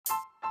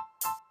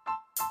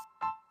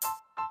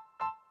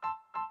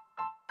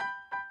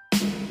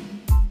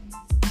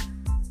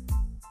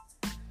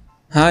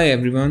Hi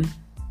everyone,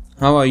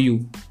 how are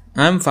you?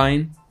 I'm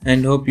fine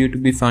and hope you to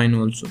be fine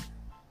also.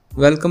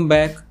 Welcome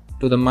back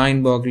to the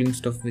mind-boggling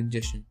stuff with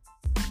Jashan.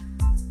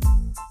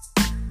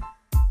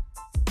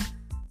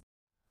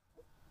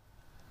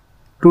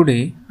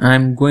 Today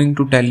I'm going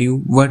to tell you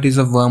what is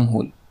a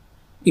wormhole.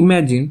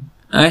 Imagine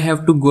I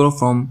have to go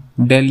from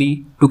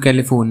Delhi to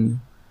California.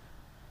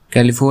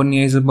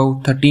 California is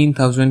about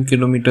 13,000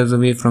 kilometers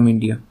away from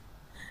India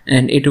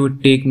and it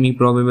would take me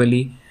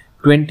probably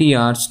 20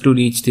 hours to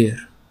reach there.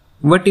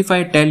 What if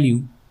I tell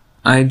you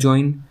I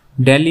join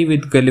Delhi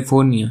with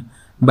California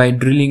by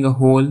drilling a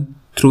hole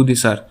through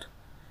this earth?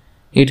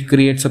 It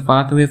creates a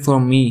pathway for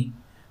me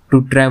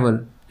to travel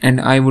and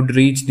I would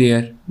reach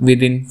there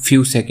within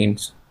few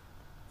seconds.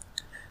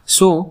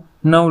 So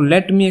now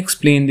let me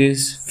explain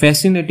this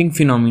fascinating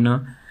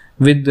phenomena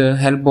with the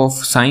help of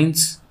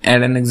science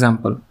and an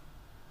example.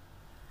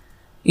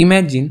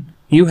 Imagine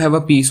you have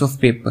a piece of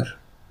paper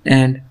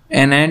and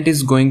an ant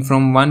is going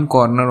from one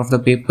corner of the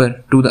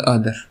paper to the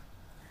other.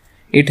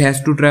 It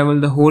has to travel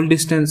the whole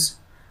distance.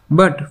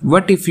 But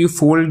what if you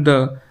fold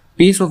the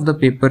piece of the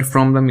paper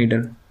from the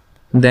middle?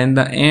 Then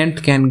the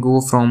ant can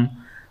go from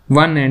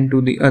one end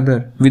to the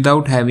other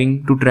without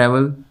having to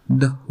travel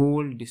the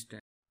whole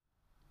distance.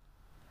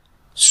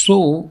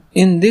 So,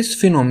 in this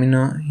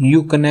phenomena,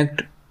 you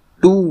connect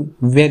two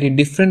very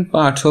different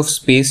parts of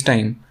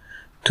space-time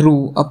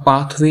through a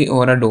pathway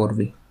or a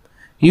doorway.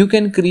 You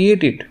can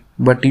create it,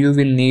 but you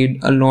will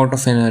need a lot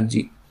of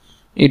energy.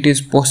 It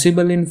is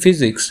possible in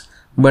physics,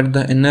 but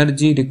the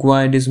energy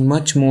required is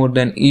much more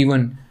than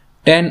even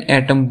 10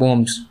 atom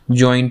bombs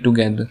joined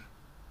together.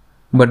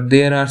 But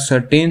there are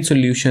certain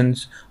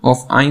solutions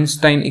of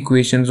Einstein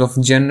equations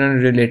of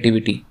general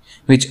relativity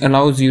which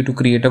allows you to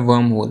create a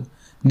wormhole.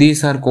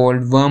 These are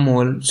called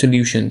wormhole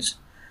solutions.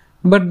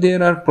 But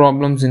there are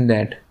problems in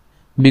that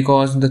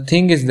because the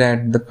thing is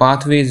that the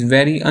pathway is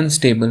very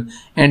unstable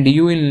and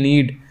you will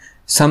need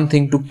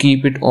something to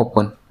keep it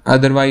open.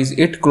 Otherwise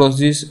it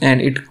closes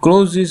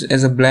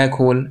as a black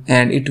hole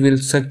and it will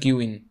suck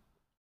you in.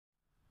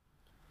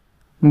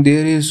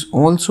 There is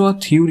also a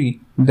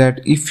theory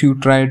that if you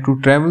try to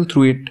travel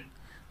through it,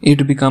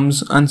 it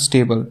becomes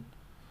unstable.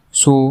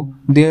 So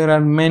there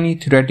are many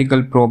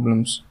theoretical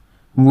problems.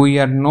 We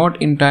are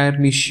not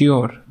entirely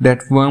sure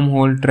that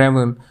wormhole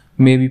travel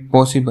may be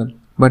possible,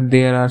 but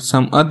there are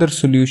some other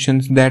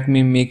solutions that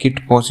may make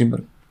it possible.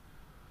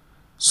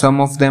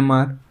 Some of them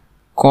are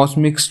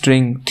cosmic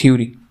string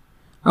theory,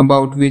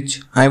 about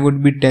which I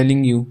would be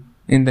telling you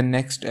in the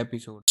next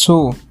episode.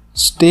 So,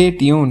 stay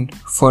tuned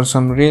for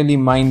some really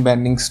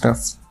mind-bending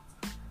stuff.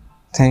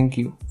 Thank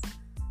you.